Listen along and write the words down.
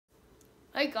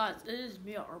Hey guys, it is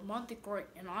me, Arman the Great,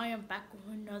 and I am back with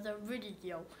another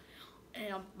video.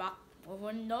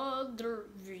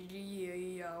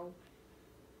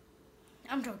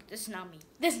 I'm joking, this is not me.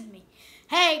 This is me.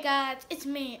 Hey guys, it's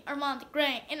me, Arman the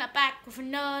Great, and I'm back with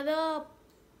another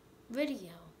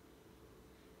video.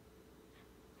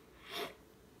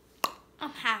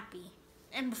 I'm happy.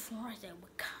 And before I say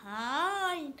what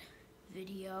kind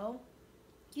video,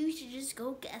 you should just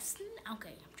go guess. Okay,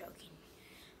 I'm joking.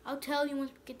 I'll tell you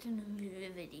once we get to the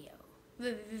video.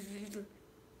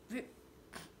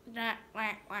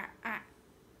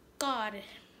 God,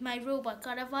 my robot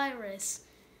got a virus.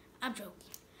 I'm joking.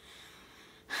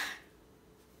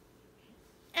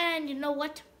 And you know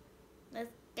what? Let's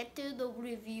get to the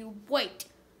review. Wait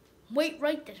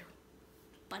right there.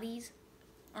 Buddies,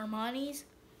 Armani's.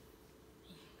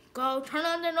 Go turn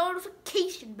on the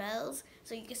notification bells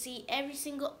so you can see every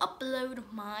single upload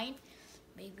of mine.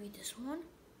 Maybe this one.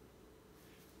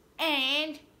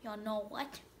 And y'all know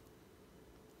what?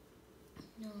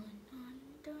 No.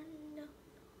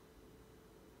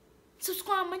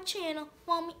 Subscribe my channel,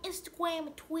 follow me Instagram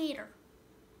and Twitter,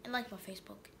 and like my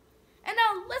Facebook. And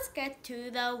now let's get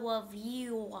to the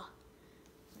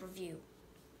review.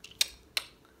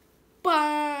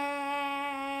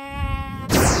 Bye.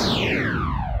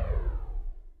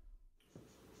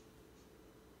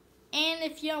 And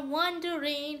if you're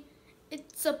wondering,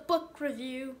 it's a book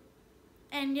review.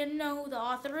 And you know who the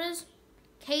author is?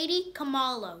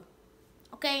 DiCamillo.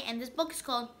 Okay, and this book is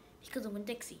called Because of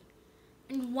Winn-Dixie.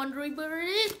 And you're wondering where it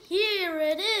is? Here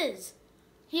it is.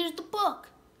 Here's the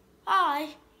book.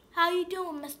 Hi, how you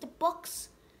doing, Mr. Books?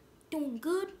 Doing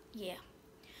good? Yeah.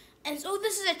 And so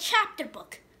this is a chapter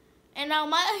book. And now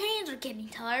my hands are getting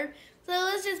tired, so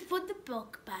let's just put the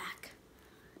book back.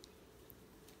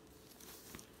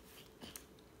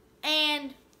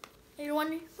 And you're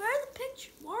wondering, where are the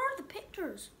pictures? Where are the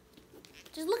pictures?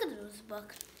 Just look at this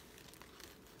book.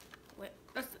 Wait,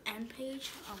 that's the end page.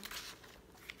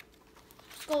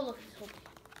 Let's go look at this whole page.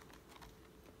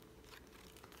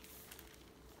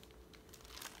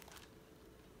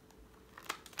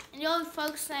 And the other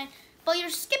folks saying, but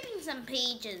you're skipping some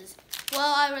pages.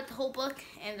 Well, I read the whole book,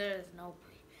 and there's no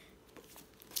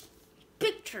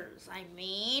pictures. I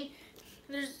mean,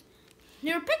 there's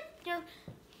you're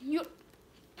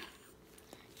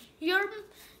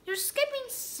skipping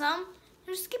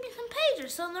some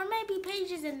pages, so there may be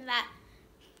pages in that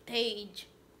page.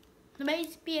 There may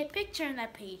be a picture in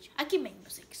that page. I keep making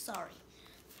mistakes, sorry.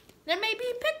 There may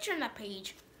be a picture in that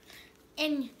page.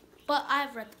 But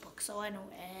I've read the book, so I know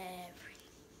everything.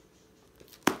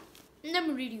 Let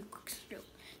me read you a quick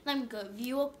script. Let me give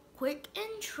you a quick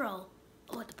intro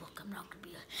about the book. I'm not gonna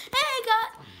be like, hey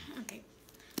guys. Okay.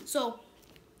 So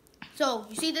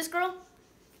you see this girl?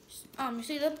 You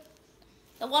see the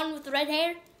one with the red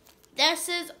hair? This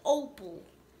is Opal.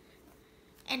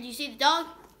 And you see the dog?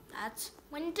 That's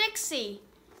Winn-Dixie.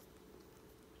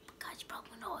 Guys, you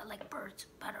probably know I like birds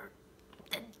better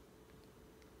than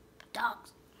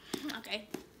dogs. Okay.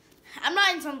 I'm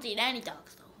not insulting any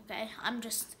dogs though, okay? I'm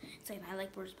just saying I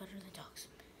like birds better than dogs.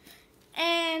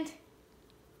 And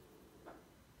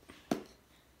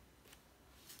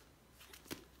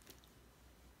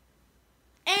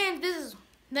this is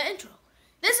the intro.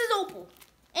 This is Opal,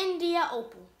 India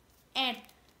Opal. And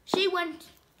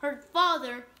her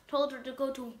father told her to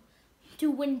go to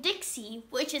Winn-Dixie,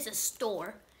 which is a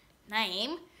store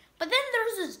name. But then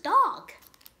there's this dog.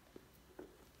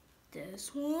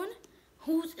 This one,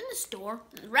 who's in the store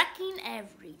wrecking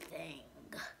everything.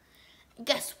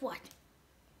 Guess what?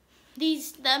 The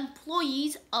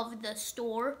employees of the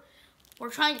store were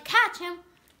trying to catch him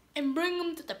and bring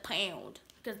him to the pound,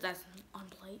 because that's on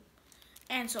plate.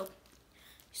 And so, you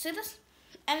see this?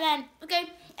 And then, okay,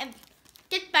 and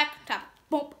get back to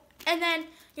boom. And then,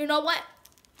 you know what?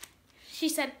 She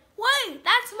said, wait,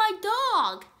 that's my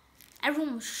dog.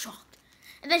 Everyone was shocked.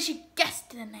 And then she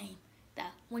guessed the name.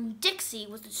 That Winn-Dixie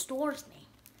was the store's name.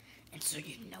 And so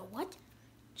you know what?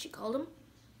 She called him,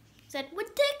 said,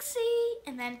 Winn-Dixie.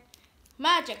 And then,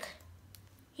 magic.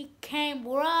 He came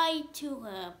right to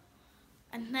her.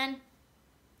 And then,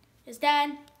 his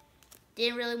dad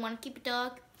didn't really want to keep a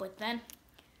dog, but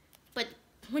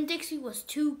Winn-Dixie was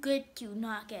too good to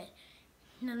not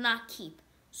keep.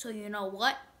 So you know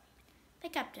what? They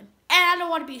kept him. And I don't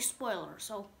want to be a spoiler,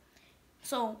 so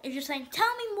if you're saying,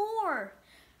 tell me more,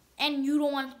 and you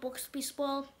don't want books to be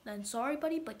spoiled, then sorry,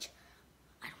 buddy, but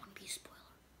I don't want to be a spoiler.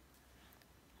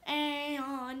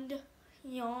 And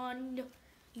yoined,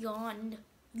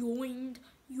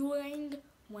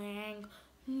 wang,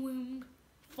 woom.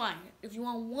 Fine, if you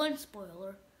want one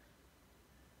spoiler,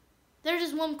 there's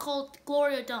this one called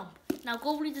Gloria Dump. Now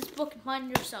go read this book and find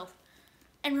yourself.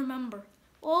 And remember,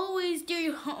 always do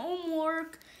your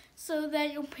homework so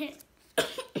that your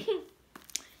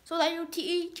so that your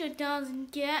teacher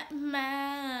doesn't get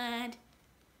mad.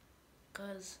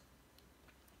 'Cause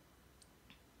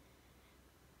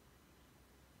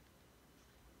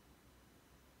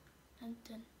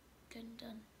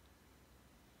dun.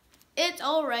 It's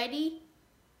already.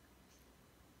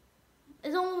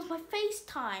 It's almost my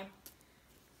FaceTime.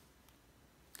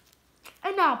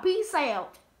 And now, peace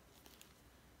out.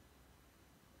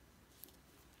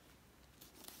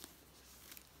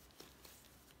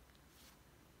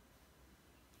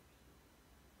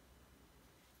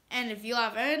 And if you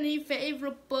have any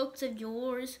favorite books of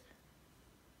yours,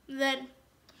 then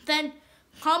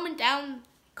comment down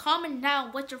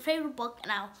what's your favorite book,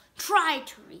 and I'll try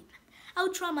to read them.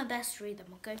 I'll try my best to read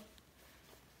them, okay?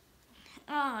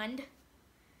 And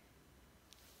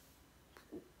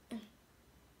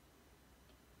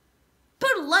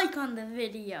put a like on the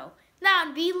video.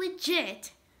 That'd be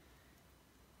legit.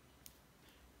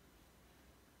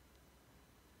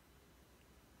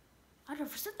 I've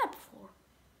never said that before.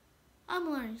 I'm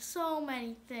learning so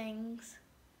many things.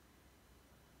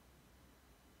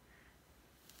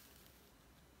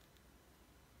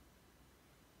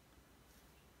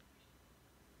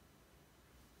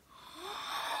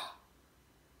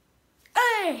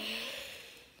 Hey!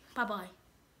 Bye-bye.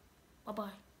 Bye-bye.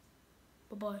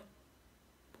 Bye-bye.